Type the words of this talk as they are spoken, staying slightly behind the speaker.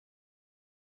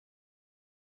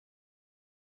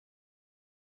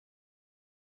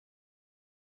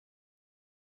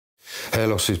Hair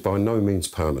loss is by no means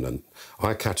permanent.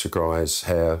 I categorise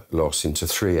hair loss into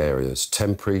three areas: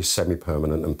 temporary,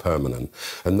 semi-permanent and permanent.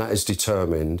 And that is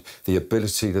determined the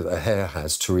ability that the hair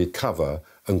has to recover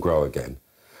and grow again.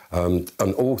 And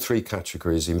all three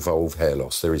categories involve hair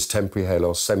loss. There is temporary hair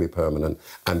loss, semi-permanent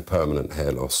and permanent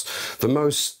hair loss. The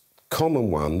most common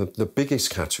one, the biggest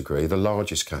category, the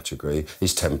largest category,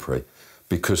 is temporary,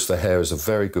 because the hair is a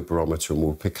very good barometer and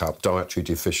will pick up dietary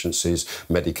deficiencies,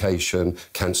 medication,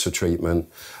 cancer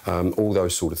treatment, all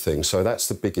those sort of things. So that's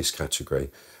the biggest category.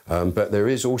 But there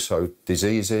is also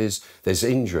diseases, there's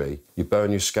injury. You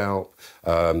burn your scalp,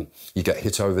 you get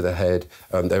hit over the head,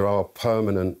 there are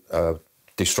permanent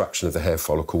destruction of the hair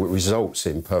follicle, which results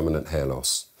in permanent hair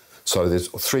loss. So there's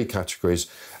three categories,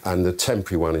 and the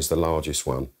temporary one is the largest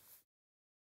one.